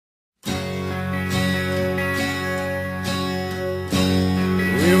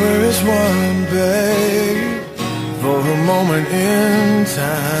one, babe, for a moment in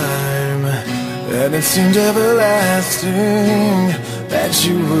time, and it seemed everlasting that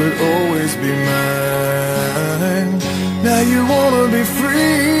you would always be mine. Now you wanna be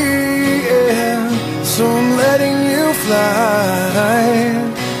free, yeah, so I'm letting you fly.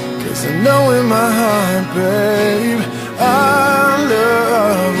 'Cause I know in my heart, babe, our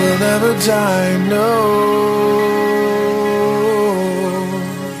love will never die, no.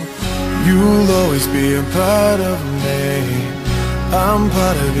 You'll always be a part of me, I'm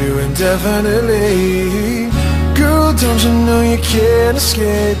part of you indefinitely. Girl, don't you know you can't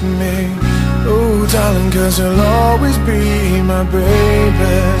escape me? Oh, darling, 'cause you'll always be my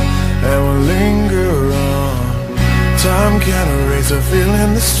baby, and we'll linger on. Time can't erase a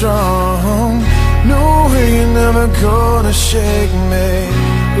feeling that's strong. No way, you're never gonna shake me.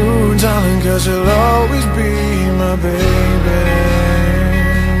 Ooh, darling, 'cause you'll always be my baby.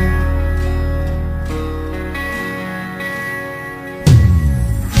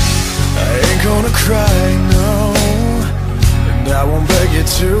 Gonna cry, no, and I won't beg you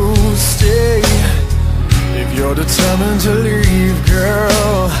to stay. If you're determined to leave,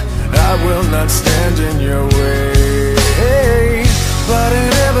 girl, I will not stand in your way. But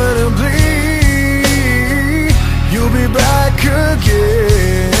inevitably, you'll be back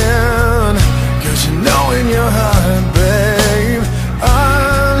again. 'Cause you know in your heart, babe,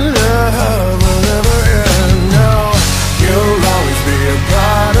 our love will never end. No, you'll always be a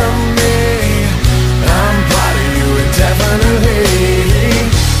part of me, definitely.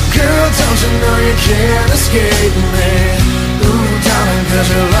 Girl, don't you know you can't escape me? Ooh, darling, 'cause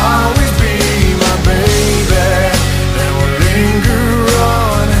you'll always be my baby, and we'll linger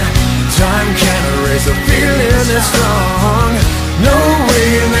on. Time can't erase a feeling that's strong. No way,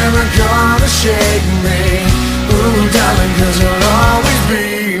 you're never gonna shake me. Ooh, darling, 'cause you'll always be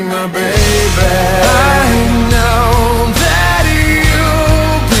my baby. I know that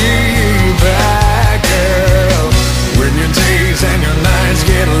you'll be back, girl, when your days and your nights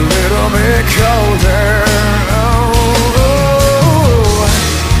get a little bit colder. Oh,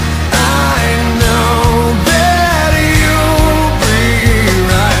 I know that you'll be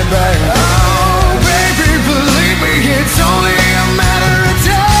right back. Oh, baby, believe me, it's only a matter of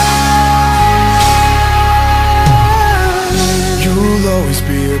time. You'll always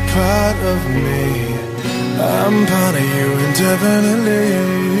be a part of me, I'm part of you indefinitely.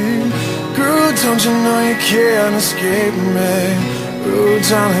 Girl, don't you know you can't escape me? Oh,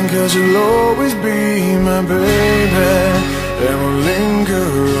 darling, 'cause you'll always be my baby, and we'll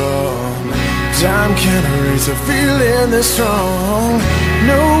linger on. Time can't erase a feeling that's strong.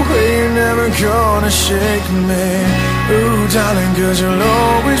 No way, you're never gonna shake me. Oh, darling, 'cause you'll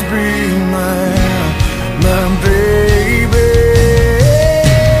always be my baby.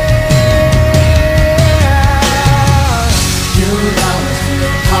 You'll always be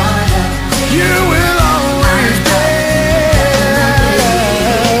a part of me. You will always be.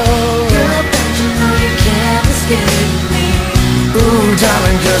 Girl, don't you know you can't escape me? Ooh,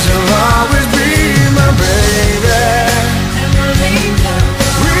 darling, 'cause you'll always be my baby, and we'll linger.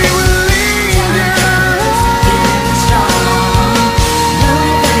 We will linger. Strong. No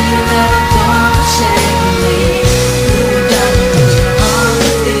way, you're never gonna shake me. Ooh, darling, 'cause you'll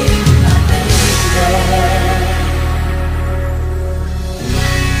always be my baby.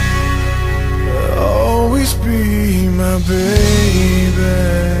 Always be my baby.